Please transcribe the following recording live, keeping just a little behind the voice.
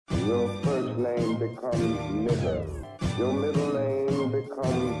Your first name becomes nigger. Your middle name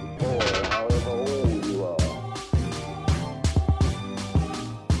becomes boy, however old you are.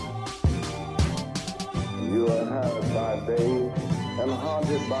 You are had by day and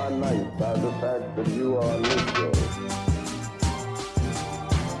haunted by night by the fact that you are a Negro.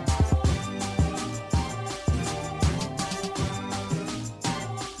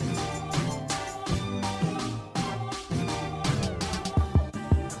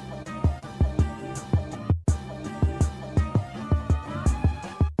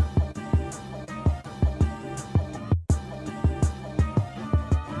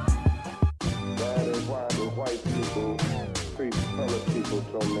 That is why the white people treat colored people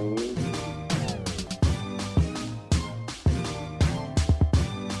so mean.